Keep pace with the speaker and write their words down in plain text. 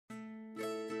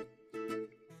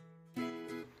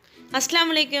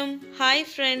Assalamualaikum. Hi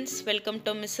friends, welcome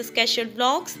to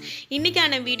mrscasualvlogs.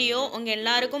 இன்னைக்கான video உங்க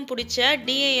எல்லாருக்கும் பிடிச்ச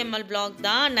DIML vlog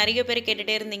தான். நிறைய பேர்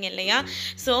கேட்டுட்டே இருந்தீங்க இல்லையா?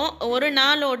 சோ ஒரு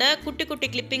நாளோட குட்டி குட்டி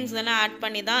clippings எல்லாம் ஆட்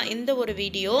பண்ணி தான் இந்த ஒரு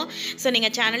வீடியோ. சோ நீங்க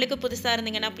சேனலுக்கு புதுசா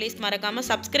இருந்தீங்கன்னா ப்ளீஸ் மறக்காம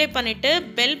subscribe பண்ணிட்டு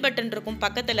bell button இருக்கும்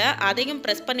பக்கத்துல அதையும்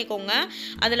press பண்ணிக்கோங்க.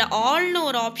 அதுல all னு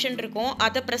ஒரு ஆப்ஷன் இருக்கும்.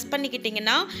 அதை press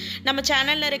பண்ணிக்கிட்டீங்கன்னா நம்ம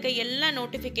சேனல்ல இருக்க எல்லா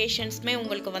நோட்டிஃபிகேஷன்ஸ்மே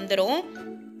உங்களுக்கு வந்துரும்.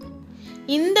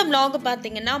 இந்த vlog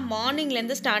பாத்தீங்கன்னா மார்னிங்ல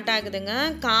இருந்து ஸ்டார்ட் ஆகுதுங்க.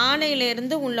 காலையில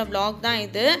இருந்து உள்ள vlog தான்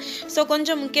இது. சோ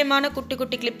கொஞ்சம் முக்கியமான குட்டி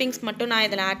குட்டி clippings மட்டும் நான்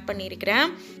இதல ஆட் பண்ணியிருக்கேன்.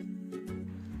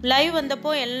 லைவ் வந்தப்போ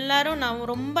எல்லாரும் நான்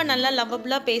ரொம்ப நல்லா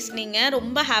லவபிளா பேசுனீங்க.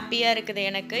 ரொம்ப ஹாப்பியா இருக்குது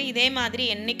எனக்கு. இதே மாதிரி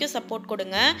என்னைக்கும் சப்போர்ட்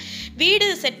கொடுங்க. வீடு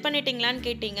செட் பண்ணிட்டீங்களான்னு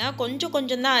கேட்டிங்க. கொஞ்சம்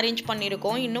கொஞ்சம் தான் அரேஞ்ச்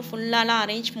பண்ணியிருக்கோம். இன்னும் ஃபுல்லாலாம்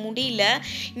அரேஞ்ச் முடியல.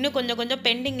 இன்னும் கொஞ்சம்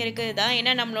பெண்டிங் இருக்குது தான்.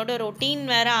 ஏன்னா நம்மளோட ரொட்டீன்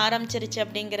வேற ஆரம்பிச்சிருச்சு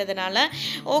அப்படிங்கிறதுனால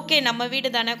ஓகே நம்ம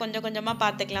வீடு தானே கொஞ்சம் கொஞ்சமாக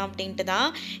பார்த்துக்கலாம் அப்படின்ட்டு தான்.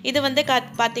 இது வந்து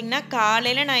பார்த்தீங்கன்னா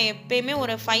காலையில் நான் எப்பயுமே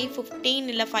ஒரு 5:15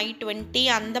 இல்லை 5:20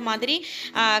 அந்த மாதிரி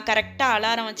கரெக்டாக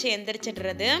அலாரம் வச்சு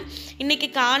எந்திரிச்சிடுறது. இன்னைக்கு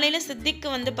காலையில் சித்திக்கு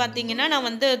வந்து பார்த்தீங்கன்னா நான்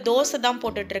வந்து தோசை தான்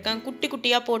போட்டுட்ருக்கேன். குட்டி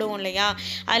குட்டியாக போடுவோம் இல்லையா,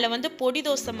 அதில் வந்து பொடி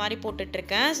தோசை மாதிரி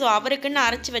போட்டுட்ருக்கேன். ஸோ அவருக்குன்னு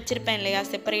அரைச்சி வச்சுருப்பேன் இல்லையா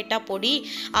செப்பரேட்டாக பொடி,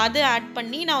 அது ஆட்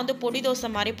பண்ணி நான் வந்து பொடி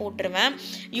தோசை மாதிரி போட்டுருவேன்.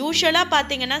 யூஸ்வலாக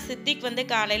பார்த்தீங்கன்னா சித்திக்கு வந்து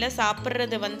காலையில்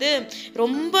சாப்பிட்றது வந்து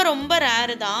ரொம்ப ரொம்ப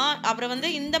ரேரு தான். அப்புறம்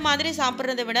வந்து இந்த மாதிரி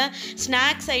சாப்பிட்றத விட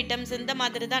ஸ்நாக்ஸ் ஐட்டம்ஸ் இந்த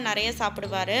மாதிரி தான் நிறைய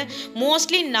சாப்பிடுவார்.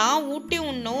 மோஸ்ட்லி நான்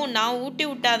ஊட்டி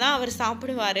விட்டாதான் அவர்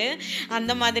சாப்பிடுவார்.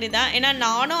 அந்த மாதிரி தான். ஏன்னா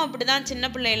நானும் அப்படி தான் சின்ன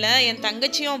பிள்ளையில, என்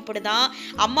தங்கச்சியும் அப்படிதான்.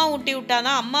 அம்மா ஊட்டி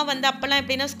விட்டாதான். அம்மா வந்து அப்பெல்லாம்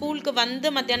எப்படின்னா ஸ்கூலுக்கு வந்து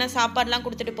மத்தியானம் சாப்பாடுலாம்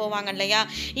கொடுத்துட்டு போவாங்க இல்லையா.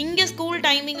 இங்கே ஸ்கூல்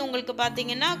டைமிங் உங்களுக்கு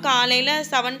பார்த்தீங்கன்னா காலையில்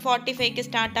 7:45க்கு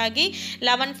ஸ்டார்ட் ஆகி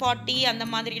 11:40 அந்த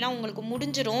மாதிரிலாம் உங்களுக்கு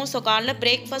முடிஞ்சிடும். ஸோ காலைல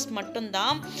பிரேக்ஃபாஸ்ட்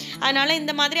மட்டும்தான். அதனால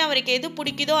இந்த மாதிரி அவருக்கு எது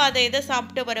பிடிக்குதோ அதை எதை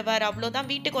சாப்பிட்டு வருவார். அவ்வளோதான்.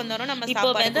 வீட்டுக்கு வந்தோம் நம்ம இப்போ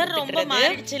வெதர் ரொம்ப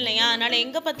மாறிடுச்சு இல்லையா, அதனால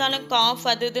எங்கே பார்த்தாலும் காஃப்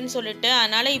அது இதுன்னு சொல்லிட்டு,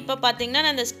 அதனால இப்போ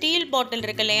பார்த்தீங்கன்னா அந்த ஸ்டீல் பாட்டில்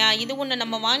இருக்கு இல்லையா, இது ஒன்று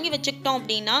நம்ம வாங்கி வச்சுக்கிட்டோம்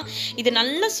அப்படின்னா இது நல்ல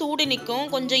சூடு நிற்கும்.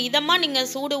 கொஞ்சம் இதமாக நீங்கள்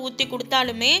சூடு ஊற்றி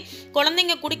கொடுத்தாலுமே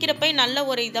குழந்தைங்க குடிக்கிறப்ப நல்ல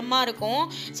ஒரு இதமாக இருக்கும்.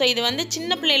 ஸோ இது வந்து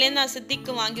சின்ன பிள்ளையிலேருந்து நான்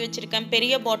சித்திக்கு வாங்கி வச்சுருக்கேன்.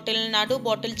 பெரிய பாட்டில், நடு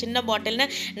பாட்டில், சின்ன பாட்டில்னு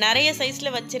நிறைய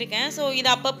சைஸில் வச்சுருக்கேன். ஸோ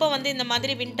இது அப்பப்போ வந்து இந்த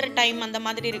மாதிரி வின்டர் டைம் அந்த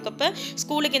மாதிரி இருக்கப்போ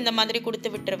ஸ்கூலுக்கு இந்த மாதிரி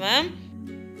கொடுத்து விட்டுருவேன்.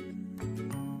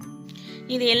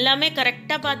 இது எல்லாமே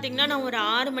கரெக்டாக பார்த்தீங்கன்னா நான் ஒரு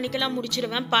 6 மணிக்கெல்லாம்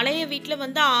முடிச்சிடுவேன். பழைய வீட்டில்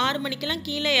வந்து 6 மணிக்கெல்லாம்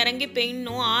கீழே இறங்கி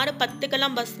பெயிடணும்.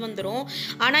 6:10க்கெல்லாம் பஸ் வந்துடும்.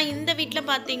 ஆனால் இந்த வீட்டில்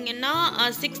பார்த்தீங்கன்னா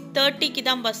 6:30க்கு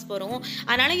தான் பஸ் வரும்.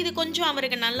 அதனால் இது கொஞ்சம்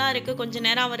அவருக்கு நல்லா இருக்குது. கொஞ்சம்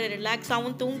நேரம் அவர்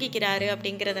ரிலாக்ஸாகவும் தூங்கிக்கிறாரு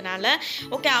அப்படிங்கிறதுனால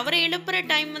ஓகே. அவரை எழுப்புகிற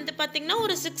டைம் வந்து பார்த்திங்கன்னா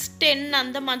ஒரு 6:10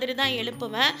 அந்த மாதிரி தான்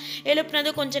எழுப்புவேன்.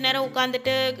 எழுப்புனது கொஞ்சம் நேரம்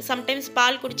உட்காந்துட்டு சம்டைம்ஸ்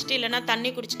பால் குடிச்சிட்டு இல்லைனா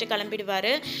தண்ணி குடிச்சிட்டு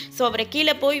கிளம்பிடுவார். ஸோ அவரை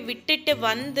கீழே போய் விட்டுட்டு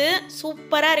வந்து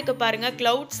சூப்பராக இருக்குது பாருங்கள்.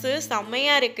 க்ளவுட்ஸு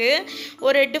செம்மையாக இருக்குது.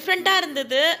 ஒரு டிஃப்ரெண்ட்டாக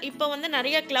இருந்தது. இப்போ வந்து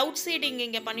நிறைய க்ளவுட் சீடிங்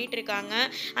இங்கே பண்ணிகிட்ருக்காங்க.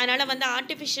 அதனால் வந்து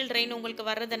ஆர்டிஃபிஷியல் ரெயின் உங்களுக்கு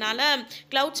வர்றதுனால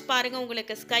க்ளவுட்ஸ் பாருங்கள்,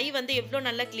 உங்களுக்கு ஸ்கை வந்து எவ்வளோ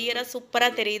நல்லா கிளியராக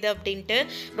சூப்பராக தெரியுது அப்படின்ட்டு.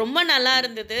 ரொம்ப நல்லா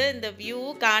இருந்தது இந்த வியூ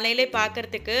காலையிலே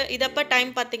பார்க்குறதுக்கு. இதப்போ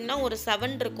டைம் பார்த்திங்கன்னா ஒரு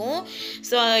 7 இருக்கும்.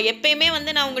 ஸோ எப்பயுமே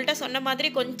வந்து நான் உங்கள்கிட்ட சொன்ன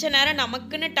மாதிரி கொஞ்ச நேரம்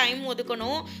நமக்குன்னு டைம்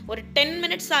ஒதுக்கணும். ஒரு 10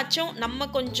 மினிட்ஸ் ஆச்சும் நம்ம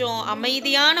கொஞ்சம்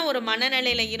அமைதியான ஒரு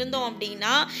மனநிலையில் இருந்தோம்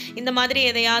அப்படின்னா இந்த மாதிரி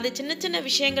எதையாவது சின்ன சின்ன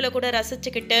விஷயங்களை கூட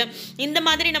ரசிச்சுக்கிட்டு இந்த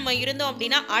மாதிரி நம்ம இருந்தோம்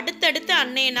அப்படின்னா அடுத்தடுத்து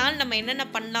அன்னைய நாள் நம்ம என்னென்ன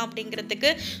பண்ணலாம் அப்படிங்கிறதுக்கு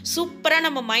சூப்பராக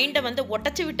நம்ம மைண்டை வந்து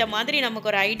உடச்சி விட்ட மாதிரி நமக்கு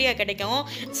ஒரு ஐடியா கிடைக்கும்.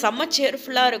 செம்ம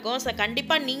சேர்ஃபுல்லாக இருக்கும். ஸோ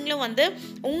கண்டிப்பாக நீங்களும் வந்து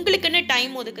உங்களுக்குன்னு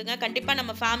டைம் ஒதுக்குங்க. கண்டிப்பாக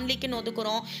நம்ம ஃபேமிலிக்குன்னு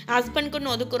ஒதுக்குறோம்,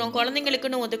 ஹஸ்பண்ட்க்குன்னு ஒதுக்குறோம்,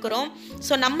 குழந்தைங்களுக்குன்னு ஒதுக்குறோம்.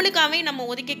 ஸோ நம்மளுக்காகவே நம்ம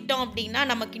ஒதுக்கிக்கிட்டோம் அப்படின்னா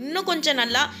நமக்கு இன்னும் கொஞ்சம்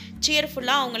நல்லா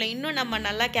சேர்ஃபுல்லாக அவங்கள இன்னும் நம்ம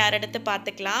நல்லா கேர் எடுத்து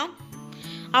பார்த்துக்கலாம்.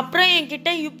 அப்புறம் என்கிட்ட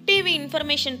YuppTv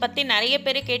இன்ஃபர்மேஷன் பற்றி நிறைய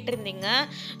பேர் கேட்டிருந்தீங்க.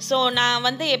 ஸோ நான்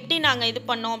வந்து எப்படி நாங்கள் இது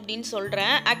பண்ணோம் அப்படின்னு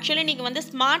சொல்கிறேன். ஆக்சுவலி நீங்கள் வந்து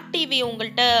ஸ்மார்ட் டிவி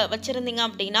உங்கள்கிட்ட வச்சுருந்தீங்க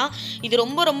அப்படின்னா இது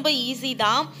ரொம்ப ரொம்ப ஈஸி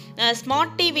தான்.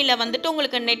 ஸ்மார்ட் டிவியில் வந்துட்டு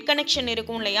உங்களுக்கு நெட் கனெக்ஷன்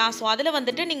இருக்கும் இல்லையா, ஸோ அதில்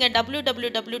வந்துட்டு நீங்கள்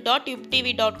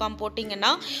www.yupptv.com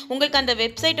போட்டிங்கன்னா உங்களுக்கு அந்த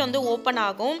வெப்சைட் வந்து ஓப்பன்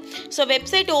ஆகும். ஸோ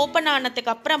வெப்சைட் ஓப்பன்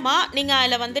ஆனதுக்கு அப்புறமா நீங்கள்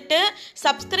அதில் வந்துட்டு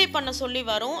சப்ஸ்கிரைப் பண்ண சொல்லி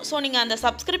வரும். ஸோ நீங்கள் அந்த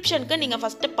சப்ஸ்கிரிப்ஷனுக்கு நீங்கள்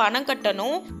ஃபஸ்ட்டு பணம்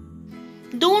கட்டணும்.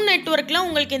 டூன் நெட்வொர்க்கில்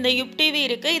உங்களுக்கு இந்த YuppTv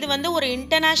இருக்குது. இது வந்து ஒரு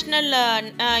இன்டர்நேஷ்னல்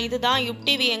இதுதான்.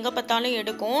 YuppTv எங்கே பார்த்தாலும்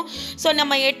எடுக்கும். ஸோ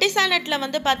நம்ம எட்டிசானெட்டில்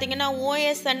வந்து பார்த்திங்கன்னா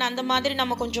OSN அந்த மாதிரி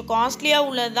நம்ம கொஞ்சம் காஸ்ட்லியாக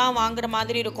உள்ளது தான் வாங்குற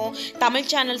மாதிரி இருக்கும். தமிழ்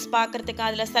சேனல்ஸ் பார்க்குறதுக்கு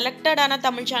அதில் செலக்டடான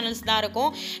தமிழ் சேனல்ஸ் தான் இருக்கும்.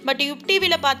 பட்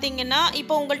YuppTvயில் பார்த்தீங்கன்னா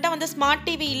இப்போ உங்கள்கிட்ட வந்து ஸ்மார்ட்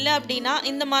டிவி இல்லை அப்படின்னா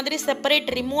இந்த மாதிரி செப்பரேட்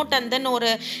ரிமோட் அண்ட் தென்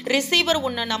ஒரு ரிசீவர்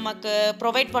ஒன்று நமக்கு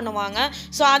ப்ரொவைட் பண்ணுவாங்க.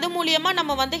 ஸோ அது மூலியமாக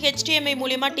நம்ம வந்து HDMI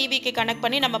மூலியமாக டிவிக்கு கனெக்ட்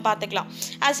பண்ணி நம்ம பார்த்துக்கலாம்.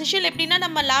 ஆஸ் யூஷுவல் எப்படின்னா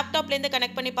நம்ம லேப்டாப்லேருந்து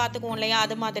கனெக்ட் பண்ணி பார்த்துக்குவோம் இல்லையா,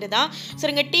 அது மாதிரி தான். ஸோ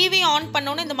நீங்கள் டிவி ஆன்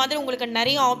பண்ணோன்னு இந்த மாதிரி உங்களுக்கு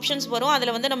நிறைய ஆப்ஷன்ஸ் வரும்.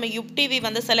 அதில் வந்து நம்ம YuppTv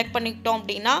வந்து செலக்ட் பண்ணிக்கிட்டோம்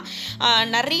அப்படின்னா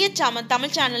நிறைய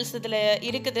தமிழ் சேனல்ஸ் இதில்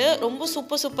இருக்குது. ரொம்ப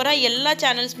சூப்பராக எல்லா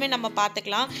சேனல்ஸுமே நம்ம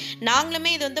பார்த்துக்கலாம். நாங்களுமே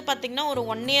இது வந்து பார்த்திங்கன்னா ஒரு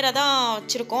 1 இயராக தான்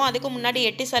வச்சுருக்கோம். அதுக்கு முன்னாடி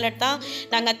எட்டிசலட் தான்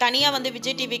நாங்கள் தனியாக வந்து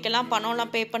விஜய் டிவிக்கெல்லாம்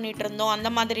பணம்லாம் பே பண்ணிகிட்டு இருந்தோம். அந்த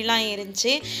மாதிரிலாம்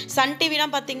இருந்துச்சு. சன்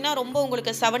டிவிலாம் பார்த்திங்கன்னா ரொம்ப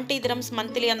உங்களுக்கு 70 dirhams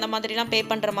மந்த்லி அந்த மாதிரிலாம் பே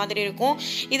பண்ணுற மாதிரி இருக்கும்.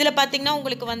 இதில் பார்த்திங்கன்னா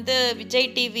உங்களுக்கு வந்து Vijay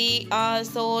TV,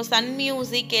 so Sun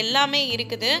music எல்லாமே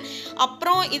இருக்குது.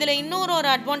 அப்புறம் இதில் இன்னொரு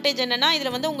அட்வான்டேஜ் என்னென்னா,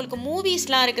 இதில் வந்து உங்களுக்கு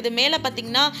மூவிஸ்லாம் இருக்குது. மேலே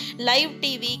பார்த்திங்கன்னா live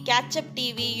TV, catch-up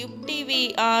TV, YuppTv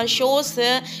shows,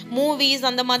 movies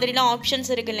அந்த மாதிரிலாம் ஆப்ஷன்ஸ்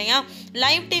இருக்குது இல்லையா.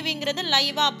 லைவ் டிவிங்கிறது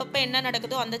லைவாக அப்பப்போ என்ன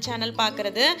நடக்குதோ அந்த சேனல்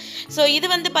பார்க்குறது. ஸோ இது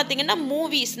வந்து பார்த்திங்கன்னா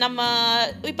மூவிஸ், நம்ம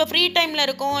இப்போ ஃப்ரீ டைமில்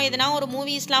இருக்கோம், எதுனா ஒரு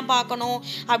மூவிஸ்லாம் பார்க்கணும்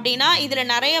அப்படின்னா இதில்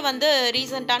நிறைய வந்து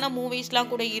ரீசெண்டான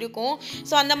மூவிஸ்லாம் கூட இருக்கும்.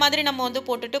 ஸோ அந்த மாதிரி நம்ம வந்து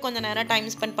போட்டுட்டு கொஞ்சம் நேரம் டைம்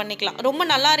ஸ்பெண்ட் பண்ணிக்கலாம். ரொம்ப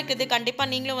நல்லா இருக்குது. கண்டிப்பாக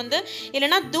நீங்களும் வந்து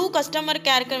இல்லைனா கஸ்டமர்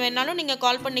கேருக்கு வேணாலும் நீங்கள்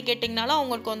கால் பண்ணி கேட்டிங்கனாலும்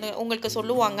உங்களுக்கு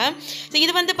சொல்லுவாங்க. ஸோ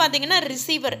இது வந்து பார்த்திங்கன்னா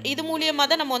ரிசீவர், இது மூலியமாக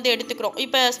தான் நம்ம வந்து எடுத்துக்கிறோம்.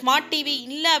 இப்போ ஸ்மார்ட் டிவி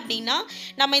இல்லை அப்படின்னா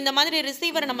நம்ம இந்த மாதிரி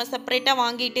ரிசீவரை நம்ம செப்பரேட்டாக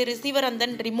வாங்கிட்டு, ரிசீவர் அண்ட்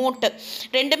தென் ரிமோட்டு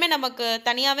ரெண்டுமே நமக்கு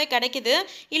தனியாகவே கிடைக்குது.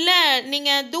 இல்லை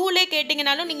நீங்கள் தூளே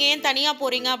கேட்டிங்கனாலும் நீங்கள் ஏன் தனியாக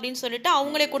போகிறீங்க அப்படின்னு சொல்லிட்டு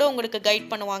அவங்களே கூட உங்களுக்கு கைட்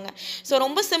பண்ணுவாங்க. ஸோ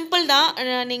ரொம்ப சிம்பிள் தான்.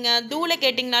 நீங்கள் தூளை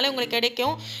கேட்டிங்கனாலே உங்களுக்கு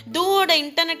கிடைக்கும். தூவோட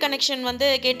இன்டர்நெட் கனெக்ஷன் வந்து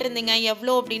கேட்டிருந்தீங்க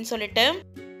எவ்வளோ அப்படின்னு சொல்லிட்டு.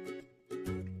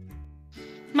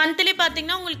 மந்த்லி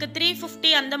பார்த்தீங்கன்னா உங்களுக்கு 350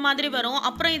 அந்த மாதிரி வரும்.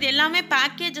 அப்புறம் இது எல்லாமே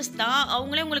பேக்கேஜஸ் தான்.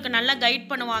 அவங்களே உங்களுக்கு நல்லா கைட்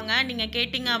பண்ணுவாங்க நீங்கள்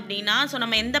கேட்டிங்க அப்படின்னா. ஸோ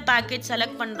நம்ம எந்த பேக்கேஜ்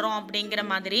செலக்ட் பண்ணுறோம் அப்படிங்கிற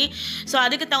மாதிரி. ஸோ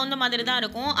அதுக்கு தகுந்த மாதிரி தான்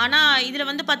இருக்கும். ஆனால் இதில்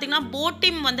வந்து பார்த்திங்கன்னா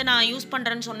போட்டிம் வந்து நான் யூஸ்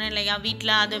பண்ணுறேன்னு சொன்னேன் இல்லையா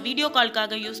வீட்டில், அது வீடியோ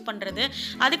கால்க்காக யூஸ் பண்ணுறது.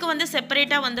 அதுக்கு வந்து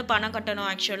செப்பரேட்டாக வந்து பணம் கட்டணும்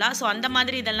ஆக்சுவலாக. ஸோ அந்த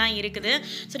மாதிரி இதெல்லாம் இருக்குது.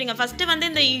 ஸோ நீங்கள் ஃபஸ்ட்டு வந்து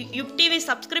இந்த YuppTv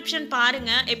சப்ஸ்கிரிப்ஷன்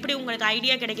பாருங்கள், எப்படி உங்களுக்கு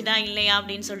ஐடியா கிடைக்குதா இல்லையா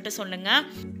அப்படின்னு சொல்லிட்டு சொல்லுங்கள்.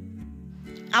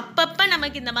 அப்பப்போ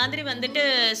நமக்கு இந்த மாதிரி வந்துட்டு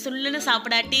சுல்லுன்னு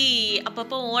சாப்பிடாட்டி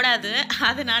அப்பப்போ ஓடாது.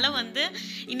 அதனால வந்து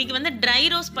இன்றைக்கி வந்து ட்ரை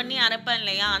ரோஸ்ட் பண்ணி அரைப்பேன்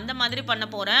இல்லையா, அந்த மாதிரி பண்ண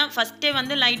போகிறேன். ஃபஸ்ட்டே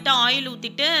வந்து லைட்டாக ஆயில்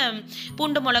ஊற்றிட்டு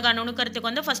பூண்டு மிளகா நுணுக்கிறதுக்கு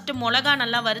வந்து ஃபஸ்ட்டு மிளகா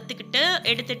நல்லா வறுத்துக்கிட்டு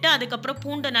எடுத்துகிட்டு அதுக்கப்புறம்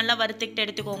பூண்டு நல்லா வறுத்துக்கிட்டு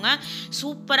எடுத்துக்கோங்க.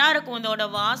 சூப்பராக இருக்கும், இதோட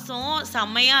வாசம்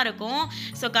செம்மையாக இருக்கும்.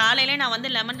 ஸோ காலையிலே நான்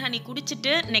வந்து லெமன் ஹனி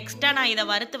குடிச்சிட்டு நெக்ஸ்ட்டாக நான் இதை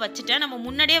வறுத்து வச்சுட்டேன். நம்ம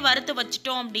முன்னாடியே வறுத்து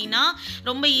வச்சுட்டோம் அப்படின்னா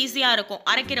ரொம்ப ஈஸியாக இருக்கும்.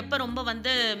 அரைக்கிறப்ப ரொம்ப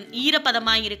வந்து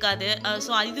ஈரப்பதமாக இருக்காது.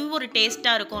 ஸோ இது ஒரு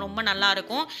டேஸ்ட்டாக இருக்கும், ரொம்ப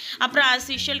நல்லாயிருக்கும். அப்புறம்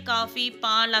ஆஸ் யூஷுவல் காஃபி,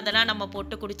 பால் அதெல்லாம் நம்ம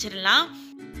போட்டு குடிச்சிடலாம்.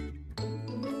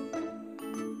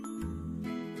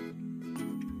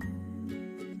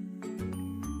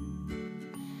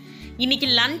 இன்றைக்கி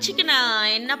லஞ்சுக்கு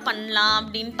நான் என்ன பண்ணலாம்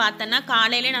அப்படின்னு பார்த்தேன்னா,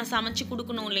 காலையிலே நான் சமைச்சு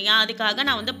கொடுக்கணும் இல்லையா, அதுக்காக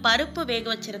நான் வந்து பருப்பு வேக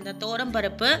வச்சுருந்தேன், தோரம்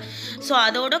பருப்பு. ஸோ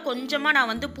அதோட கொஞ்சமாக நான்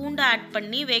வந்து பூண்டு ஆட்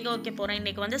பண்ணி வேக வைக்க போகிறேன்.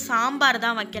 இன்றைக்கி வந்து சாம்பார்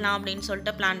தான் வைக்கலாம் அப்படின்னு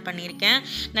சொல்லிட்டு பிளான் பண்ணியிருக்கேன்.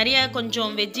 நிறைய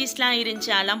கொஞ்சம் வெஜ்ஜீஸ்லாம்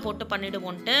இருந்துச்சு, அதெல்லாம் போட்டு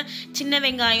பண்ணிவிடுவோன்ட்டு. சின்ன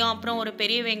வெங்காயம், அப்புறம் ஒரு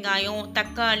பெரிய வெங்காயம்,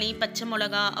 தக்காளி, பச்சை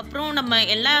மிளகா, அப்புறம் நம்ம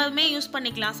எல்லாமே யூஸ்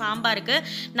பண்ணிக்கலாம் சாம்பாருக்கு.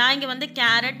 நான் இங்கே வந்து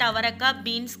கேரட், அவரைக்காய்,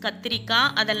 பீன்ஸ்,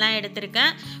 கத்திரிக்காய் அதெல்லாம்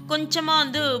எடுத்திருக்கேன். கொஞ்சமாக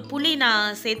வந்து புளி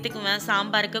நான் சேர்த்துக்குவேன்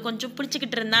சாம்பாருக்கு. கொஞ்சம்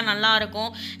பிடிச்சிக்கிட்டு இருந்தால்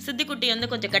நல்லாயிருக்கும். சித்திக்குட்டி வந்து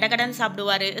கொஞ்சம் கடகடன்னு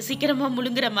சாப்பிடுவார், சீக்கிரமாக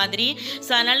முழுங்குற மாதிரி.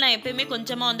 ஸோ அதனால் நான் எப்பயுமே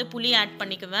கொஞ்சமாக வந்து புளி ஆட்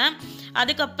பண்ணிக்குவேன்.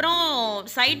 அதுக்கப்புறம்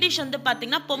சைட் டிஷ் வந்து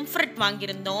பார்த்திங்கன்னா பொம்ஃப்ரெட்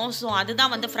வாங்கியிருந்தோம். ஸோ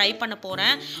அதுதான் வந்து ஃப்ரை பண்ண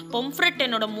போகிறேன். பொம்ஃப்ரெட்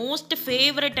என்னோட மோஸ்ட்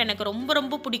ஃபேவரட், எனக்கு ரொம்ப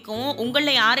ரொம்ப பிடிக்கும்.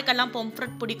 உங்களில் யாருக்கெல்லாம்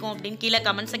பொம்ஃப்ரெட் பிடிக்கும் அப்படின்னு கீழே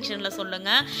கமெண்ட் செக்ஷனில்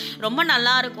சொல்லுங்கள். ரொம்ப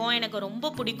நல்லாயிருக்கும், எனக்கு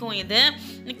ரொம்ப பிடிக்கும். இது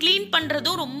க்ளீன்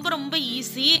பண்ணுறதும் ரொம்ப ரொம்ப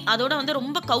ஈஸி. அதோட வந்து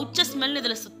ரொம்ப கவுச்ச ஸ்மெல்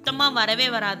இதில் சுத்தமாக வரவே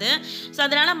வராது. ஸோ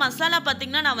அதனால் மசாலா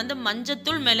பார்த்திங்கன்னா நான் வந்து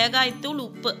மஞ்சத்தூள், மிளகாய்த்தூள்,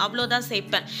 உப்பு அவ்வளோதான்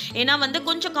சேர்ப்பேன். ஏன்னா வந்து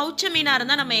கொஞ்சம் கவுச்ச மீனாக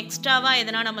இருந்தால் நம்ம எக்ஸ்ட்ராவாக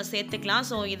எதனா நம்ம சேர்த்துக்கலாம்.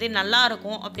 ஸோ இது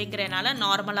நல்லாயிருக்கும் அப்படிங்கிறனால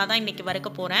நார்மலாக தான் இன்றைக்கி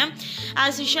வறுக்க போகிறேன்.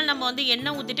 ஆஸ் யூஷுவல் நம்ம வந்து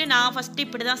எண்ணெய் ஊற்றிட்டு, நான் ஃபஸ்ட்டு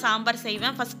இப்படி தான் சாம்பார்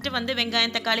செய்வேன். ஃபஸ்ட்டு வந்து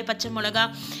வெங்காயம், தக்காளி, பச்சை மிளகா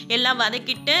எல்லாம்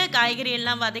வதக்கிட்டு, காய்கறி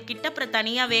எல்லாம் வதக்கிட்டு, அப்புறம்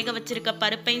தனியாக வேக வச்சுருக்க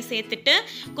பருப்பையும் சேர்த்துட்டு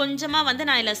கொஞ்சமாக வந்து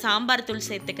நான் இதில் சாம்பார் தூள்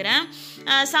சேர்த்துக்கிறேன்.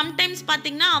 சம்டைம்ஸ்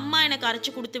பார்த்திங்கன்னா அம்மா எனக்கு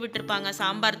அரைச்சி கொடுத்து விட்டுருப்பாங்க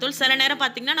சாம்பார் தூள். சில நேரம்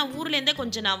பார்த்திங்கன்னா நான் ஊர்லேருந்தே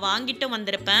கொஞ்சம் நான் வாங்கிட்டு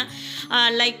வந்திருப்பேன்.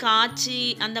 லைக் ஆச்சி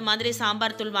அந்த மாதிரி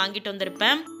சாம்பார் தூள் வாங்கிட்டு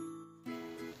வந்திருப்பேன்.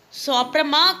 ஸோ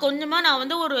அப்புறமா கொஞ்சமாக நான்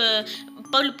வந்து ஒரு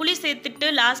புளி சேர்த்துட்டு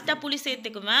லாஸ்ட்டாக புளி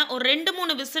சேர்த்துக்குவேன். ஒரு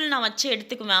 2-3 விசில் நான் வச்சு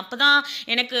எடுத்துக்குவேன். அப்போ தான்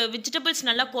எனக்கு வெஜிடபிள்ஸ்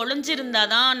நல்லா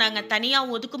குழஞ்சிருந்தால் தான் நாங்கள்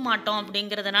தனியாக ஒதுக்க மாட்டோம்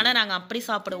அப்படிங்கிறதுனால நாங்கள் அப்படி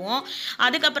சாப்பிடுவோம்.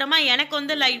 அதுக்கப்புறமா எனக்கு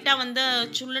வந்து லைட்டாக வந்து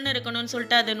சுள்ளுன்னு இருக்கணும்னு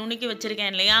சொல்லிட்டு அதை நுணுக்கி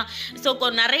வச்சுருக்கேன் இல்லையா. ஸோ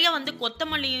நிறைய வந்து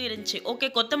கொத்தமல்லியும் இருந்துச்சு. ஓகே,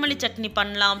 கொத்தமல்லி சட்னி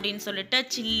பண்ணலாம் அப்படின்னு சொல்லிட்டு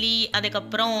சில்லி,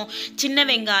 அதுக்கப்புறம் சின்ன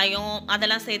வெங்காயம்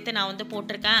அதெல்லாம் சேர்த்து நான் வந்து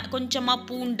போட்டிருக்கேன். கொஞ்சமாக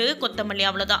பூண்டு, கொத்தமல்லி,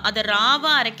 அவ்வளோதான். அதை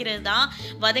ராவாக அரைக்கிறது தான்,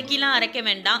 வதக்கிலாம் அரைக்க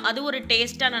வேண்டாம். அது ஒரு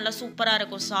டேஸ்ட்டாக நல்லா சூப்பராக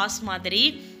இருக்கும் சாஸ் மாதிரி.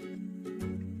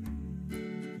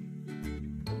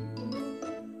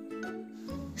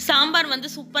 சாம்பார் வந்து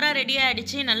சூப்பராக ரெடி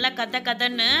ஆகிடுச்சு, நல்லா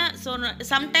கதன்னு. ஸோ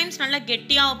சம்டைம்ஸ் நல்லா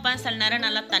கெட்டியாக வைப்பேன், சில நேரம்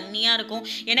நல்லா தண்ணியாக இருக்கும்.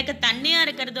 எனக்கு தண்ணியாக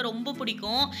இருக்கிறது ரொம்ப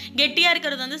பிடிக்கும், கெட்டியாக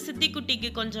இருக்கிறது வந்து சித்தி குட்டிக்கு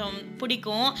கொஞ்சம்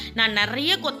பிடிக்கும். நான்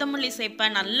நிறைய கொத்தமல்லி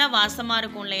சேர்ப்பேன், நல்லா வாசமாக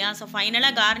இருக்கும் இல்லையா. ஸோ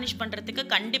ஃபைனலாக கார்னிஷ் பண்ணுறதுக்கு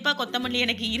கண்டிப்பாக கொத்தமல்லி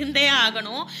எனக்கு இருந்தே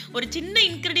ஆகணும். ஒரு சின்ன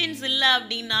இன்க்ரீடியன்ஸ் இல்லை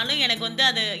அப்படின்னாலும் எனக்கு வந்து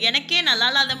அது எனக்கே நல்லா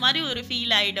இல்லாத மாதிரி ஒரு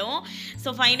ஃபீல் ஆகிடும்.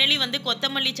 ஸோ ஃபைனலி வந்து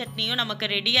கொத்தமல்லி சட்னியும் நமக்கு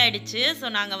ரெடி ஆகிடுச்சு. ஸோ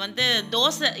நாங்கள் வந்து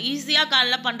தோசை ஈஸியாக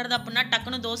காலைல பண்ணுறது அப்படின்னா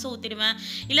டக்குன்னு தோசை ஊற்றிடுவேன்,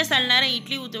 இல்லை சில நேரம்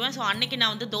இட்லி ஊற்றுவேன். ஸோ அன்றைக்கி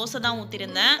நான் வந்து தோசை தான்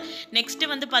ஊற்றிருந்தேன். நெக்ஸ்ட்டு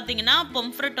வந்து பார்த்திங்கன்னா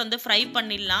பொம்ஃப்ரெட் வந்து ஃப்ரை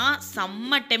பண்ணிடலாம்.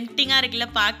 செம்ம டெம்ப்டிங்காக இருக்குல்ல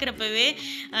பார்க்குறப்பவே.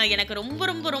 எனக்கு ரொம்ப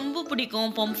ரொம்ப ரொம்ப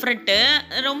பிடிக்கும் பொம்ஃப்ரெட்டு.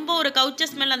 ரொம்ப ஒரு கவுச்ச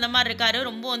ஸ்மெல் அந்த மாதிரி இருக்காரு,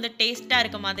 ரொம்ப வந்து டேஸ்ட்டாக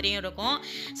இருக்க மாதிரியும் இருக்கும்.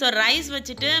 ஸோ ரைஸ்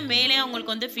வச்சுட்டு மேலே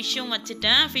அவங்களுக்கு வந்து ஃபிஷ்ஷும்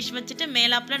வச்சுட்டேன். ஃபிஷ் வச்சுட்டு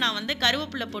மேலாப்பில் நான் வந்து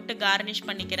கருவேப்பிலை போட்டு கார்னிஷ்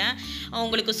பண்ணிக்கிறேன்.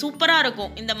 உங்களுக்கு சூப்பராக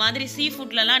இருக்கும். இந்த மாதிரி சீ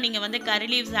ஃபுட்லலாம் நீங்கள் வந்து கறி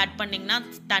லீவ்ஸ் ஆட் பண்ணிங்கன்னா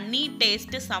தண்ணி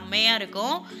டேஸ்ட்டு செம்மையாக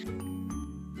இருக்கும்.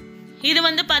 இது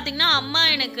வந்து பார்த்திங்கன்னா அம்மா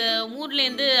எனக்கு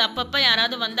ஊர்லேருந்து அப்பப்போ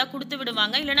யாராவது வந்தால் கொடுத்து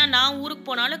விடுவாங்க, இல்லைனா நான் ஊருக்கு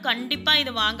போனாலும் கண்டிப்பாக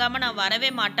இது வாங்காமல் நான் வரவே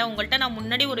மாட்டேன். உங்கள்கிட்ட நான்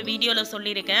முன்னாடி ஒரு வீடியோவில்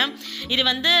சொல்லியிருக்கேன். இது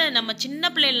வந்து நம்ம சின்ன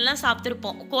பிள்ளைலாம்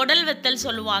சாப்பிட்ருப்போம். குடல் வெத்தல்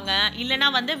சொல்லுவாங்க, இல்லைனா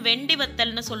வந்து வெண்டி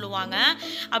வெத்தல்னு சொல்லுவாங்க.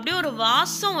 அப்படியே ஒரு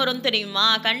வாசம் வரும் தெரியுமா.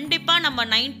 கண்டிப்பாக நம்ம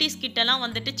 90s கிட்டலாம்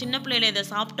வந்துட்டு சின்ன பிள்ளையில இதை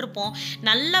சாப்பிட்ருப்போம்.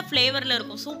 நல்ல ஃப்ளேவரில்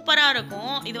இருக்கும், சூப்பராக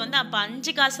இருக்கும். இது வந்து அப்போ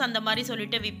 5 காசு அந்த மாதிரி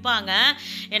சொல்லிட்டு விற்பாங்க.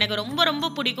 எனக்கு ரொம்ப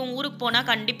ரொம்ப பிடிக்கும். ஊருக்கு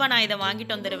போனால் கண்டிப்பாக நான் இதை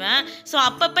வாங்கிட்டு வந்துடுவேன். ஸோ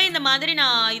அப்பப்போ இந்த மாதிரி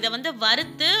நான் இதை வந்து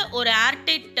வறுத்து ஒரு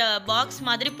ஏர்டைட் பாக்ஸ்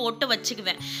மாதிரி போட்டு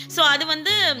வச்சுக்குவேன். ஸோ அது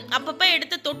வந்து அப்பப்போ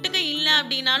எடுத்து தொட்டுக்க இல்லை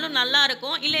அப்படின்னாலும்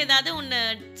நல்லாயிருக்கும், இல்லை ஏதாவது ஒன்று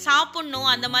சாப்பிட்ணும்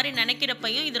அந்த மாதிரி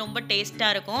நினைக்கிறப்பையும் இது ரொம்ப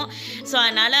டேஸ்ட்டாக இருக்கும். ஸோ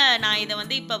அதனால் நான் இதை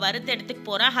வந்து இப்போ வறுத்து எடுத்துக்க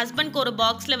போகிறேன். ஹஸ்பண்ட்க்கு ஒரு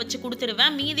பாக்ஸில் வச்சு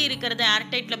கொடுத்துருவேன். மீதி இருக்கிறத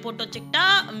ஏர்டைட்டில் போட்டு வச்சுக்கிட்டா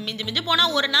மிஞ்சி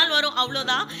போனால் ஒரு நாள் வரும்,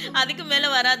 அவ்வளோதான். அதுக்கு மேலே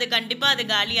வராது, கண்டிப்பாக அது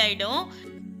காலி ஆகிடும்.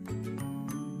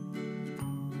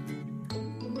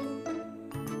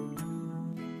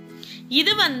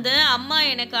 இது வந்து அம்மா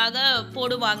எனக்காக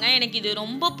போடுவாங்க. எனக்கு இது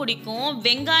ரொம்ப பிடிக்கும்.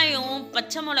 வெங்காயம்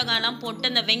பச்சை மிளகாலாம் போட்டு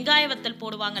அந்த வெங்காய வத்தல்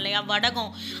போடுவாங்க இல்லையா,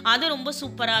 வடகம், அது ரொம்ப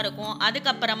சூப்பராக இருக்கும்.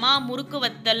 அதுக்கப்புறமா முறுக்கு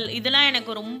வத்தல், இதெல்லாம்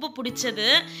எனக்கு ரொம்ப பிடிச்சது.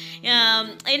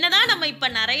 என்னதான் நம்ம இப்போ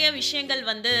நிறைய விஷயங்கள்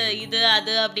வந்து இது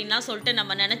அது அப்படின்லாம் சொல்லிட்டு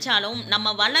நம்ம நினச்சாலும்,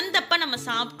 நம்ம வளர்ந்தப்ப நம்ம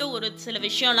சாப்பிட்டு ஒரு சில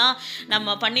விஷயம்லாம்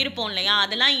நம்ம பண்ணியிருப்போம் இல்லையா,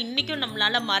 அதெல்லாம் இன்றைக்கும்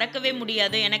நம்மளால் மறக்கவே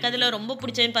முடியாது. எனக்கு அதில் ரொம்ப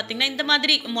பிடிச்சதுன்னு பார்த்திங்கன்னா இந்த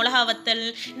மாதிரி மிளகா வத்தல்,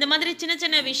 இந்த மாதிரி சின்ன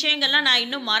சின்ன விஷயங்கள்லாம் நான்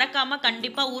இன்னும் மறக்காம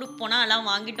கண்டிப்பா ஊருக்கு போனா எல்லாம்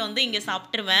வாங்கிட்டு வந்து இங்க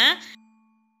சாப்பிட்டுருவேன்.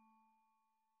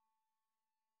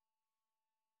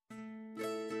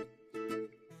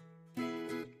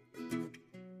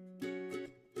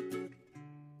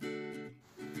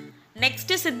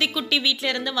 நெக்ஸ்ட்டு சித்திக்குட்டி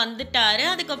வீட்டிலேருந்து வந்துட்டார்.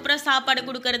 அதுக்கப்புறம் சாப்பாடு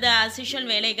கொடுக்கறது ஆஸ் யூஷுவல்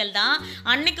வேலைகள் தான்.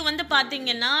 அன்றைக்கி வந்து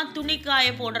பார்த்திங்கன்னா துணிக்காய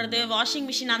போடுறது, வாஷிங்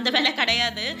மிஷின் அந்த வேலை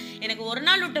கிடையாது. எனக்கு ஒரு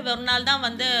நாள் விட்டு ஒரு நாள் தான்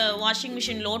வந்து வாஷிங்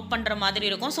மிஷின் லோட் பண்ணுற மாதிரி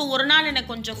இருக்கும். ஸோ ஒரு நாள்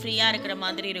எனக்கு கொஞ்சம் ஃப்ரீயாக இருக்கிற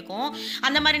மாதிரி இருக்கும்.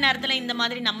 அந்த மாதிரி நேரத்தில் இந்த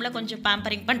மாதிரி நம்மளை கொஞ்சம்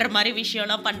பேம்பரிங் பண்ணுற மாதிரி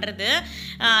விஷயம்லாம் பண்ணுறது.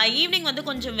 ஈவினிங் வந்து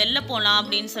கொஞ்சம் வெளில போகலாம்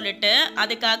அப்படின்னு சொல்லிட்டு,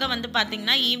 அதுக்காக வந்து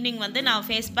பார்த்திங்கன்னா ஈவினிங் வந்து நான்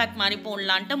ஃபேஸ் பேக் மாதிரி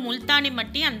போடலான்ட்டு முல்தானி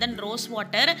மட்டி அண்ட் தென் ரோஸ்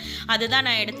வாட்டர் அதுதான்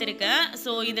நான் எடுத்திருக்கேன்.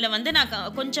 ஸோ இதில் வந்து நான்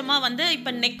கொஞ்சமாக வந்து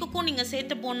இப்போ நெக்குக்கும் நீங்கள்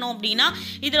சேர்த்து போடணும் அப்படின்னா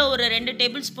இதில் ஒரு 2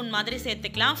 டேபிள் ஸ்பூன் மாதிரி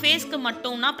சேர்த்துக்கலாம். ஃபேஸ்க்கு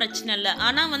மட்டும்னா பிரச்சனை இல்லை,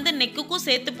 ஆனால் வந்து நெக்குக்கும்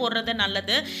சேர்த்து போடுறது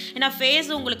நல்லது. ஏன்னா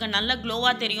ஃபேஸ் உங்களுக்கு நல்ல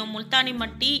க்ளோவாக தெரியும். முல்தானி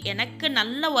மட்டி எனக்கு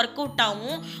நல்ல ஒர்க் அவுட்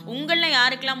ஆகும். உங்களில்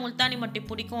யாருக்கெல்லாம் முல்தானி மட்டி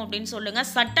பிடிக்கும் அப்படின்னு சொல்லுங்கள்.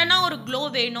 சட்டனாக ஒரு க்ளோ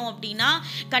வேணும் அப்படின்னா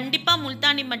கண்டிப்பாக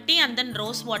முல்தானி மட்டி and then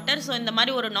rose water. So இந்த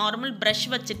மாதிரி ஒரு நார்மல் ப்ரஷ்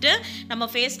வச்சுட்டு நம்ம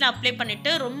ஃபேஸில் அப்ளை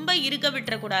பண்ணிவிட்டு ரொம்ப இருக்க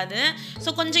விட்டுறக்கூடாது.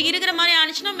 ஸோ கொஞ்சம் இருக்கிற மாதிரி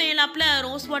ஆனிச்சுன்னா மேலாப்பில்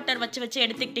ரோஸ் வாட்டர் வச்சு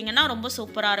எடுத்துக்கிட்டிங்கன்னா ரொம்ப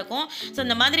சூப்பராக இருக்கும். ஸோ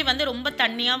இந்த மாதிரி வந்து ரொம்ப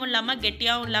தண்ணியாகவும் இல்லாமல்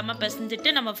கெட்டியாகவும் இல்லாமல் பிசைஞ்சிட்டு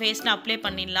நம்ம ஃபேஸில் அப்ளை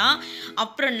பண்ணிடலாம்.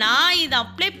 அப்புறம் நான் இதை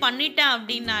அப்ளை பண்ணிட்டேன்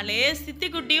அப்படின்னாலே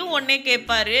சித்திக்குட்டியும் ஒன்றே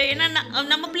கேட்பாரு. ஏன்னா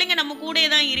நம்ம பிள்ளைங்க நம்ம கூட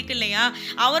தான் இருக்கு இல்லையா,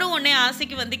 அவரும் ஒன்றே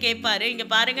ஆசைக்கு வந்து கேட்பாரு. இங்கே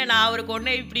பாருங்கள், நான் அவருக்கு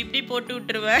ஒன்று இப்படி போட்டு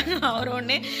விட்டுருவேன், அவர்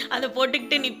ஒன்று அதை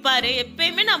போட்டுக்கிட்டு நிற்பார்.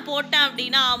 எப்பயுமே நான் போட்டேன்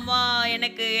அப்படின்னா அம்மா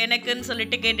எனக்குன்னு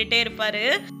சொல்லிட்டு கேட்டுகிட்டே இருப்பார்.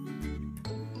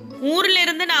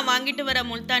 ஊர்லேருந்து நான் வாங்கிட்டு வர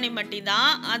முல்தானி மட்டி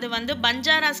தான். அது வந்து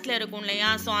பஞ்சாராஸில் இருக்கும் இல்லையா,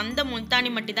 ஸோ அந்த முல்தானி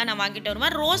மட்டி தான் நான் வாங்கிட்டு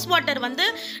வருவேன். ரோஸ் வாட்டர் வந்து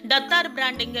டத்தார்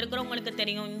பிராண்ட் இங்கே இருக்கிறவங்களுக்கு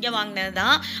தெரியும், இங்கே வாங்கினது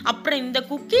தான். அப்புறம் இந்த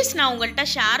குக்கீஸ் நான் உங்கள்கிட்ட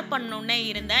ஷேர் பண்ணணுன்னே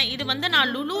இருந்தேன். இது வந்து நான்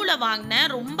லுலுவில் வாங்கினேன்,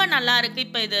 ரொம்ப நல்லா இருக்குது.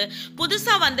 இப்போ இது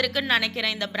புதுசாக வந்திருக்குன்னு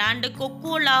நினைக்கிறேன் இந்த பிராண்டு,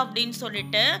 கொக்கோலா அப்படின்னு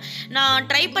சொல்லிட்டு. நான்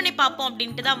ட்ரை பண்ணி பார்ப்போம்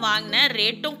அப்படின்ட்டு தான் வாங்கினேன்.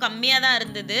 ரேட்டும் கம்மியாக தான்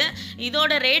இருந்தது.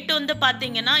 இதோட ரேட்டு வந்து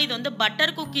பார்த்தீங்கன்னா இது வந்து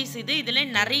பட்டர் குக்கீஸ். இதில்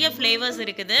நிறைய ஃப்ளேவர்ஸ்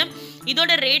இருக்குது.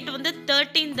 இதோட ரேட் வந்து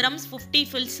 13 dirhams 50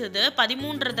 fills. இது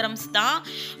 13 dirhams தான்.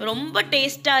 ரொம்ப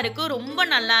டேஸ்ட்டாக இருக்குது, ரொம்ப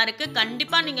நல்லா இருக்குது.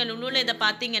 கண்டிப்பாக நீங்கள் லுலுவில் இதை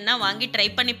பார்த்தீங்கன்னா வாங்கி ட்ரை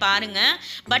பண்ணி பாருங்கள்.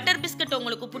 பட்டர் பிஸ்கட்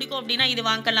உங்களுக்கு பிடிக்கும் அப்படின்னா இது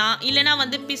வாங்கலாம். இல்லைனா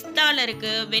வந்து பிஸ்தாவில்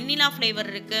இருக்குது, வெண்ணிலா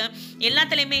ஃப்ளேவர் இருக்குது,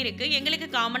 எல்லாத்துலேயுமே இருக்குது. எங்களுக்கு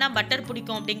காமனாக பட்டர்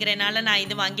பிடிக்கும் அப்படிங்கிறனால நான்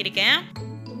இது வாங்கியிருக்கேன்.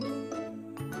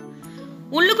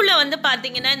 உள்ளுக்குள்ளே வந்து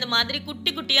பார்த்தீங்கன்னா இந்த மாதிரி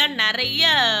குட்டி குட்டியாக நிறைய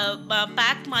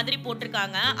பேக் மாதிரி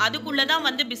போட்டிருக்காங்க. அதுக்குள்ளே தான்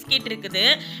வந்து பிஸ்கெட் இருக்குது.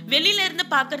 வெளியிலேருந்து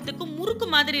பார்க்குறதுக்கு முறுக்கு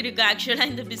மாதிரி இருக்குது.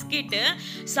 ஆக்சுவலாக இந்த பிஸ்கெட்டு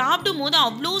சாப்பிடும் போது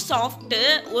அவ்வளோ சாஃப்ட்டு,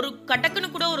 ஒரு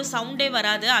கடக்குன்னு கூட ஒரு சவுண்டே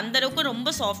வராது, அந்தளவுக்கு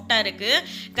ரொம்ப சாஃப்டாக இருக்குது.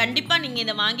 கண்டிப்பாக நீங்கள்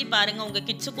இதை வாங்கி பாருங்கள், உங்கள்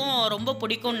கிட்ஸுக்கும் ரொம்ப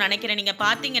பிடிக்கும்னு நினைக்கிறேன். நீங்கள்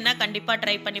பார்த்தீங்கன்னா கண்டிப்பாக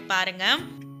ட்ரை பண்ணி பாருங்கள்.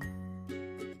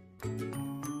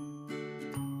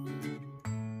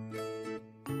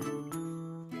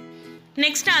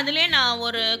 நெக்ஸ்ட் அதிலே நான்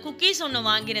ஒரு குக்கீஸ் ஒன்று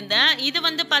வாங்கியிருந்தேன். இது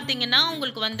வந்து பார்த்தீங்கன்னா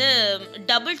உங்களுக்கு வந்து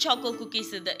டபுள் சாக்கோ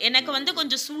குக்கீஸ். இது எனக்கு வந்து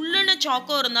கொஞ்சம் சுள்ளுன்னு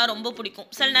சாக்கோ இருந்தால் ரொம்ப பிடிக்கும்.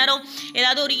 சில நேரம்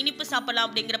ஏதாவது ஒரு இனிப்பு சாப்பிடலாம்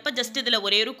அப்படிங்கிறப்ப ஜஸ்ட் இதில்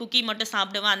ஒரே ஒரு குக்கி மட்டும்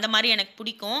சாப்பிடுவேன், அந்த மாதிரி எனக்கு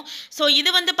பிடிக்கும். ஸோ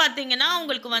இது வந்து பார்த்தீங்கன்னா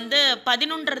உங்களுக்கு வந்து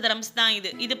 11 dirhams தான்.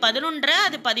 இது 11,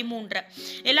 அது 13.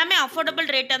 எல்லாமே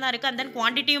அஃபோர்டபுள் ரேட்டாக தான் இருக்குது. அண்ட் தென்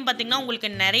குவான்டிட்டியும் பார்த்தீங்கன்னா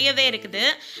உங்களுக்கு நிறையவே இருக்குது.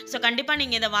 ஸோ கண்டிப்பாக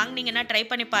நீங்கள் இதை வாங்கினீங்கன்னா ட்ரை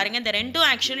பண்ணி பாருங்கள். இந்த ரெண்டும்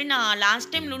ஆக்சுவலி நான்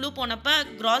லாஸ்ட் டைம் லுலு போனப்போ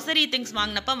க்ராசரி திங்ஸ்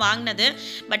வாங்கினப்ப வாங்கினது.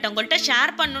 பட் உங்கள்கிட்ட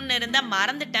ஷேர் பண்ணணும்னு இருந்தால்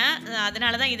மறந்துட்டேன்,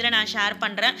 அதனால தான் இதில் நான் ஷேர்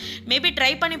பண்ணுறேன். மேபி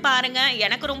ட்ரை பண்ணி பாருங்கள்,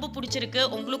 எனக்கு ரொம்ப பிடிச்சிருக்கு,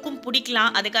 உங்களுக்கும்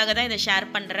பிடிக்கலாம், அதுக்காக தான் இதை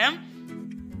ஷேர் பண்ணுறேன்.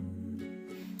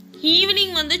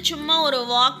 ஈவினிங் வந்து சும்மா ஒரு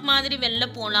வாக் மாதிரி வெளில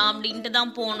போகலாம் அப்படின்ட்டு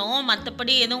தான் போனோம்.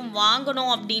 மற்றபடி எதுவும்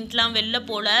வாங்கணும் அப்படின்ட்டுலாம் வெளில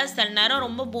போகல. சில நேரம்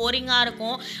ரொம்ப போரிங்காக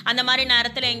இருக்கும், அந்த மாதிரி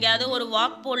நேரத்தில் எங்கேயாவது ஒரு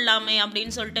வாக் போடலாமே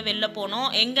அப்படின்னு சொல்லிட்டு வெளில போனோம்.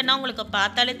 எங்கன்னா உங்களுக்கு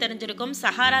பார்த்தாலே தெரிஞ்சிருக்கும்,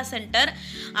 சஹாரா சென்டர்.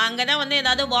 அங்கே தான் வந்து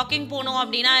ஏதாவது வாக்கிங் போகணும்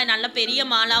அப்படின்னா நல்ல பெரிய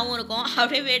மாலாகவும் இருக்கும்.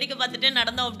 அப்படியே வேடிக்கை பார்த்துட்டு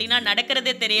நடந்தோம் அப்படின்னா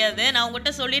நடக்கிறதே தெரியாது. நான்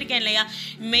உங்கள்கிட்ட சொல்லியிருக்கேன் இல்லையா,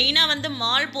 மெயினாக வந்து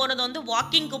மால் போகிறது வந்து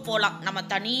வாக்கிங்க்கு போகலாம். நம்ம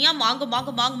தனியாக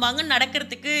வாங்குன்னு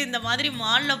நடக்கிறதுக்கு இந்த மாதிரி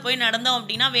மாலில் போய் நடந்தோம்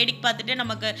அப்படின்னா வேடிக்கை பார்த்துட்டு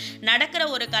நமக்கு நடக்கிற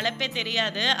ஒரு கலப்பே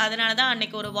தெரியாது. அதனால தான்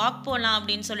அன்னைக்கு ஒரு வாக் போகலாம்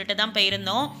அப்படின்னு சொல்லிட்டு தான்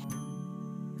போயிருந்தோம்.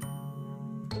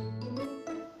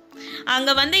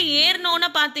 அங்கே வந்து ஏறினோன்னு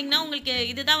பார்த்தீங்கன்னா உங்களுக்கு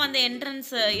இதுதான் வந்து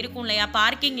என்ட்ரன்ஸ் இருக்கும் இல்லையா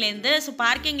பார்க்கிங்லேருந்து. ஸோ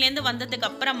பார்க்கிங்லேருந்து வந்ததுக்கு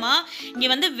அப்புறமா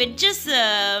இங்கே வந்து வெஜ்ஜஸ்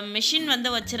மிஷின்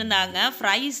வந்து வச்சுருந்தாங்க,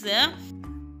 ஃப்ரைஸு.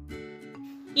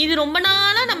 இது ரொம்ப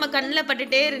நாளாக நம்ம கண்ணில்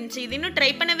பட்டுட்டே இருந்துச்சு. இது இன்னும் ட்ரை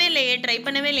பண்ணவே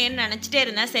இல்லையேன்னு நினச்சிட்டே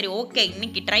இருந்தேன். சரி ஓகே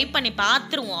இன்னைக்கு ட்ரை பண்ணி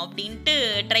பார்த்துருவோம் அப்படின்ட்டு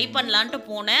ட்ரை பண்ணலான்ட்டு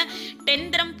போனேன். 10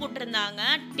 dirham போட்டிருந்தாங்க.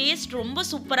 டேஸ்ட் ரொம்ப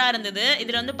சூப்பராக இருந்தது.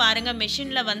 இதில் வந்து பாருங்கள்,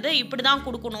 மெஷினில் வந்து இப்படி தான்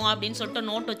கொடுக்கணும் அப்படின்னு சொல்லிட்டு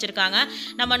நோட் வச்சுருக்காங்க.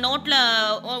 நம்ம நோட்டில்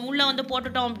உள்ளே வந்து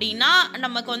போட்டுட்டோம் அப்படின்னா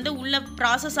நமக்கு வந்து உள்ளே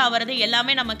ப்ராசஸ் ஆகிறது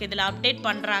எல்லாமே நமக்கு இதில் அப்டேட்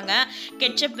பண்ணுறாங்க.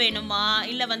 கெட்சப் வேணுமா,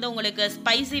 இல்லை வந்து உங்களுக்கு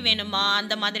ஸ்பைசி வேணுமா,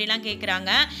 அந்த மாதிரிலாம் கேட்குறாங்க.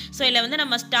 ஸோ இதில் வந்து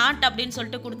நம்ம ஸ்டார்ட் அப்படின்னு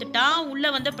சொல்லிட்டு கொடுத்துட்டா உள்ள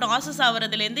வந்து ப்ராசஸ்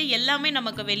ஆகிறதுலேருந்து எல்லாமே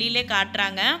நமக்கு வெளியிலே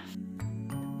காட்டுறாங்க.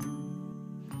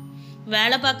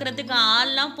 வேலை பார்க்குறதுக்கு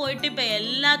ஆள்லாம் போயிட்டு இப்போ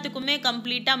எல்லாத்துக்குமே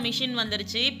கம்ப்ளீட்டாக மிஷின்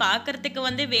வந்துருச்சு. பார்க்குறதுக்கு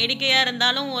வந்து வேடிக்கையாக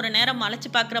இருந்தாலும் ஒரு நேரம் மலைச்சு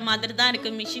பார்க்குற மாதிரி தான்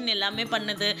இருக்குது, மிஷின் எல்லாமே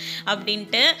பண்ணுது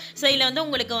அப்படின்ட்டு. ஸோ இதில் வந்து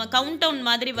உங்களுக்கு கவுண்ட் டவுன்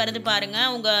மாதிரி வருது பாருங்கள்,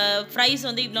 உங்கள் ஃப்ரைஸ்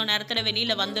வந்து இவ்வளோ நேரத்தில்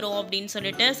வெளியில் வந்துடும் அப்படின்னு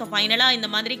சொல்லிட்டு. ஸோ ஃபைனலாக இந்த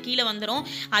மாதிரி கீழே வந்துடும்.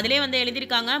 அதிலே வந்து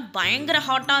எழுதியிருக்காங்க பயங்கர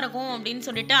ஹாட்டாக இருக்கும் அப்படின்னு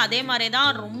சொல்லிட்டு. அதே மாதிரி தான்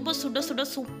ரொம்ப சுட சுட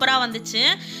சூப்பராக வந்துச்சு.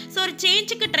 ஸோ ஒரு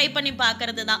சேஞ்சுக்கு ட்ரை பண்ணி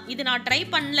பார்க்குறது தான் இது. நான் ட்ரை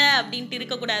பண்ணல அப்படின்ட்டு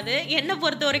இருக்கக்கூடாது. என்னை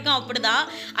பொறுத்த வரைக்கும் அப்படி தான்,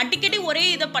 அடிக்கடி ஒரே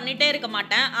இதை பண்ணிட்டே இருக்க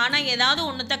மாட்டேன். ஆனால் ஏதாவது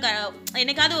ஒன்றுத்த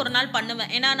என்னைக்காவது ஒரு நாள்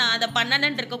பண்ணுவேன். ஏன்னா நான் அதை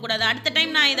பண்ணணுன்னு இருக்கக்கூடாது. அடுத்த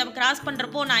டைம் நான் இதை கிராஸ்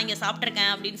பண்ணுறப்போ நான் இங்கே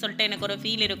சாப்பிட்ருக்கேன் அப்படின்னு சொல்லிட்டு எனக்கு ஒரு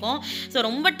ஃபீல் இருக்கும். ஸோ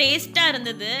ரொம்ப டேஸ்ட்டாக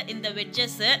இருந்தது இந்த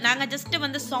வெஜ்ஜஸ்ஸு. நாங்கள் ஜஸ்ட்டு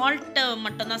வந்து சால்ட்டு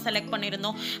மட்டும் தான் செலக்ட்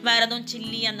பண்ணியிருந்தோம், வேறு எதுவும்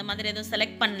சில்லி அந்த மாதிரி எதுவும்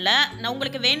செலக்ட் பண்ணல. நான்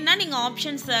உங்களுக்கு வேணும்னா நீங்கள்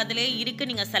ஆப்ஷன்ஸ் அதிலே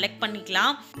இருக்குது, நீங்கள் செலக்ட்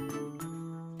பண்ணிக்கலாம்.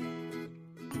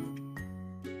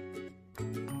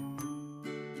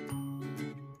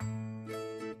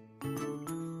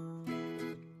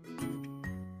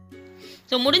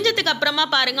 ஸோ முடிஞ்சதுக்கு அப்புறமா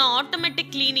பாருங்கள், ஆட்டோமேட்டிக்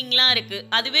க்ளீனிங்லாம் இருக்குது.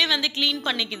 அதுவே வந்து க்ளீன்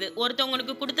பண்ணிக்குது.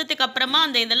 ஒருத்தவங்களுக்கு கொடுத்ததுக்கு அப்புறமா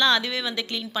அந்த இதெல்லாம் அதுவே வந்து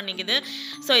க்ளீன் பண்ணிக்குது.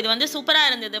 ஸோ இது வந்து சூப்பராக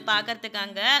இருந்தது பார்க்குறதுக்கு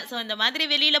அங்கே. ஸோ இந்த மாதிரி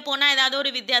வெளியில் போனால் ஏதாவது ஒரு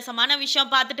வித்தியாசமான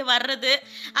விஷயம் பார்த்துட்டு வர்றது,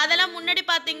 அதெல்லாம் முன்னாடி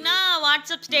பார்த்திங்கன்னா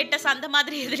வாட்ஸ்அப் ஸ்டேட்டஸ் அந்த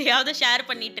மாதிரி எதுலையாவது ஷேர்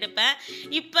பண்ணிகிட்டு இருப்பேன்.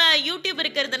 இப்போ யூடியூப்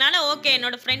இருக்கிறதுனால ஓகே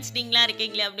என்னோடய ஃப்ரெண்ட்ஸ் நீங்களாம்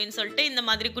இருக்கீங்களே அப்படின்னு சொல்லிட்டு இந்த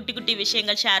மாதிரி குட்டி குட்டி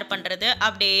விஷயங்கள் ஷேர் பண்ணுறது.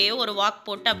 அப்படியே ஒரு வாக்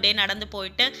போட்டு அப்படியே நடந்து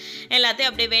போயிட்டு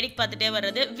எல்லாத்தையும் அப்படியே வேடிக்கை பார்த்துட்டே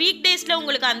வர்றது. வீக் டேஸில்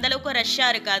உங்களுக்கு அந்தளவுக்கு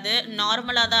ரஷ்ஷாக இருக்காது,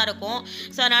 நார்மலாக தான் இருக்கும்.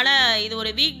 ஸோ அதனால் இது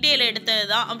ஒரு வீக் டேயில் எடுத்தது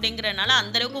தான் அப்படிங்கிறதுனால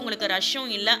அந்தளவுக்கு உங்களுக்கு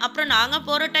ரஷ்ஷும் இல்லை. அப்புறம் நாங்கள்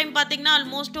போகிற டைம் பார்த்திங்கன்னா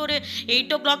ஆல்மோஸ்ட் ஒரு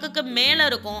 8 o'clock மேலே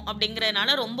இருக்கும்.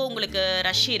 அப்படிங்கிறதுனால ரொம்ப உங்களுக்கு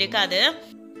ரஷ் இருக்காது.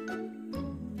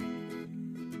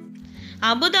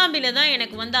 அபுதாபியில் தான்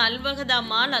எனக்கு வந்து அல்வகதா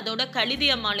மால், அதோட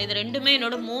கலிதியா மால், இது ரெண்டுமே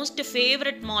என்னோட மோஸ்ட்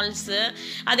ஃபேவரட் மால்ஸு.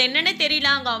 அது என்னென்னே தெரியல,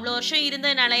 அங்கே அவ்வளோ வருஷம்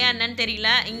இருந்ததுனாலயா என்னன்னு தெரியல.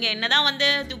 இங்கே என்னதான் வந்து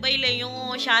துபைலையும்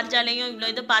ஷார்ஜாலையும்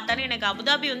இவ்வளோ இது பார்த்தாலும் எனக்கு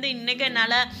அபுதாபி வந்து இன்றைக்கி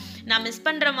என்னால் நான் மிஸ்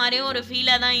பண்ணுற மாதிரியும் ஒரு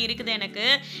ஃபீலாக தான் இருக்குது எனக்கு.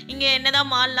 இங்கே என்னதான்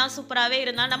மால்லாம் சூப்பராகவே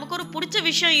இருந்தால் நமக்கு ஒரு பிடிச்ச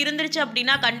விஷயம் இருந்துருச்சு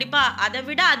அப்படின்னா கண்டிப்பாக அதை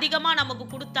விட அதிகமாக நமக்கு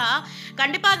கொடுத்தா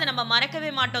கண்டிப்பாக அதை நம்ம மறக்கவே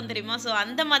மாட்டோம் தெரியுமா. ஸோ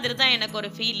அந்த மாதிரி தான் எனக்கு ஒரு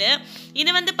ஃபீலு.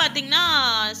 இது வந்து பார்த்திங்கன்னா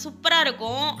சூப்பராக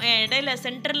இருக்கும், இடையில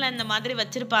சென்டரில் இந்த மாதிரி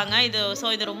வச்சுருப்பாங்க இது. ஸோ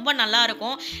இது ரொம்ப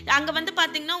நல்லாயிருக்கும். அங்கே வந்து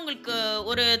பார்த்திங்கன்னா உங்களுக்கு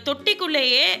ஒரு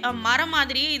தொட்டிக்குள்ளேயே மரம்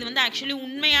மாதிரியே இது வந்து ஆக்சுவலி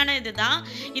உண்மையான இது தான்.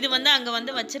 இது வந்து அங்கே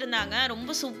வந்து வச்சுருந்தாங்க,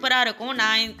 ரொம்ப சூப்பராக இருக்கும்.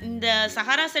 நான் இந்த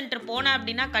சஹாரா சென்டர் போனேன்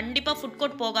அப்படின்னா கண்டிப்பாக ஃபுட்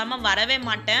கோர்ட் போகாமல் வரவே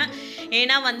மாட்டேன்.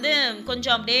 ஏன்னா வந்து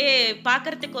கொஞ்சம் அப்படியே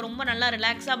பார்க்குறதுக்கு ரொம்ப நல்லா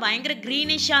ரிலாக்ஸாக பயங்கர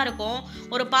க்ரீனிஷாக இருக்கும்.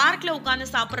 ஒரு பார்க்கில்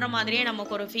உட்காந்து சாப்பிட்ற மாதிரியே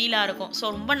நமக்கு ஒரு ஃபீலாக இருக்கும்.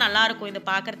 ஸோ ரொம்ப நல்லாயிருக்கும் இது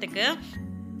பார்க்குறதுக்கு.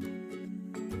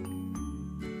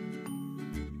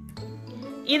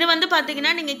 இது வந்து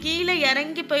பார்த்தீங்கன்னா நீங்கள் கீழே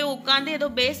இறங்கி போய் உட்காந்து ஏதோ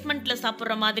பேஸ்மெண்ட்டில்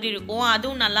சாப்பிட்ற மாதிரி இருக்கும்,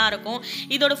 அதுவும் நல்லாயிருக்கும்.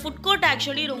 இதோட ஃபுட் கோர்ட்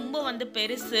ஆக்சுவலி ரொம்ப வந்து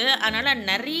பெருசு, அதனால்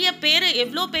நிறைய பேர்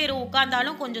எவ்வளோ பேர்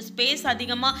உட்காந்தாலும் கொஞ்சம் ஸ்பேஸ்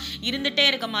அதிகமாக இருந்துகிட்டே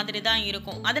இருக்க மாதிரி தான்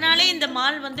இருக்கும். அதனாலே இந்த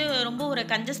மால் வந்து ரொம்ப ஒரு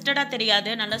கன்ஜஸ்டடாக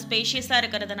தெரியாது, நல்லா ஸ்பேஷியஸாக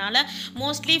இருக்கிறதுனால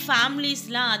மோஸ்ட்லி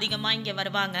ஃபேமிலிஸ்லாம் அதிகமாக இங்கே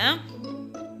வருவாங்க.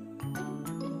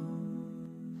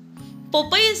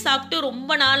 பொப்பைஸ் சாப்பிட்டு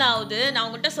ரொம்ப நாள் ஆகுது. நான்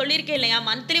உங்கள்கிட்ட சொல்லியிருக்கேன் இல்லையா,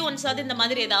 மந்த்லி ஒன்ஸாவது இந்த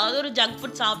மாதிரி ஏதாவது ஒரு ஜங்க்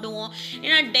ஃபுட் சாப்பிடுவோம்.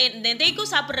 ஏன்னா நெதைக்கும்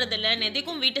சாப்பிட்றது இல்லை,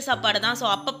 நெதைக்கும் வீட்டு சாப்பாடு தான். ஸோ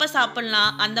அப்பப்போ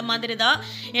சாப்பிட்லாம், அந்த மாதிரி தான்.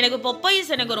 எனக்கு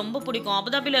பொப்பைஸ் எனக்கு ரொம்ப பிடிக்கும்.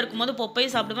 அபுதாபியில் இருக்கும்போது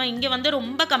பொப்பைஸ் சாப்பிடுவேன். இங்கே வந்து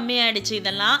ரொம்ப கம்மியாகிடுச்சு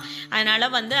இதெல்லாம். அதனால்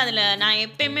வந்து அதில் நான்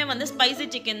எப்பயுமே வந்து ஸ்பைசி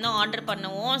சிக்கன் தான் ஆர்டர்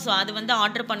பண்ணுவோம். ஸோ அது வந்து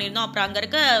ஆர்டர் பண்ணியிருந்தோம். அப்புறம் அங்கே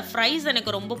இருக்க ஃப்ரைஸ்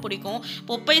எனக்கு ரொம்ப பிடிக்கும்.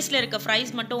 பொப்பைஸில் இருக்க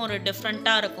ஃப்ரைஸ் மட்டும் ஒரு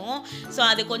டிஃப்ரெண்ட்டாக இருக்கும். ஸோ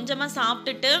அது கொஞ்சமாக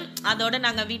சாப்பிட்டுட்டு அதோட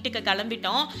நாங்கள் வீட்டுக்கு கிளம்பிட்டோம்.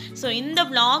 ஸோ இந்த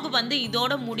vlog வந்து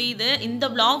இதோட முடியுது. இந்த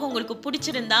vlog உங்களுக்கு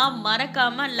பிடிச்சிருந்தா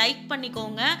மறக்காம லைக்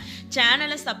பண்ணிக்கோங்க,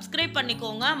 சேனலை சப்ஸ்கிரைப்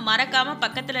பண்ணிக்கோங்க, மறக்காம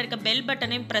பக்கத்தில் இருக்க பெல்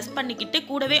பட்டனையும் ப்ரெஸ் பண்ணிக்கிட்டு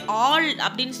கூடவே ஆல்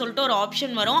அப்படின்னு சொல்லிட்டு ஒரு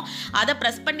ஆப்ஷன் வரும், அதை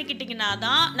ப்ரெஸ் பண்ணிக்கிட்டிங்கன்னா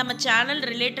தான் நம்ம சேனல்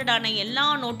ரிலேட்டடான எல்லா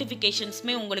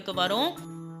நோட்டிஃபிகேஷன்ஸுமே உங்களுக்கு வரும்.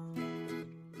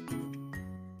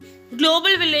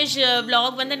 குளோபல் வில்லேஜ்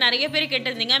vlog வந்து நிறைய பேர்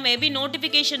கேட்டிருந்தீங்க. மேபி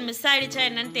நோட்டிஃபிகேஷன் மிஸ் ஆகிடுச்சா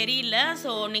என்னன்னு தெரியல.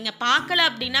 ஸோ நீங்கள் பார்க்கல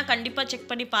அப்படின்னா கண்டிப்பாக செக்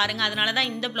பண்ணி பாருங்கள். அதனால தான்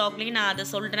இந்த vlogலேயும் நான் அதை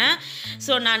சொல்கிறேன்.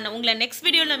 ஸோ நான் உங்களை நெக்ஸ்ட்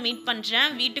வீடியோவில் மீட்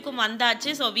பண்ணுறேன். வீட்டுக்கும்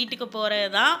வந்தாச்சு. ஸோ வீட்டுக்கு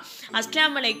போகிறது தான்.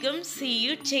 அஸ்ஸலாமு அலைக்கும், see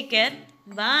you, take care,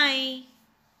 bye.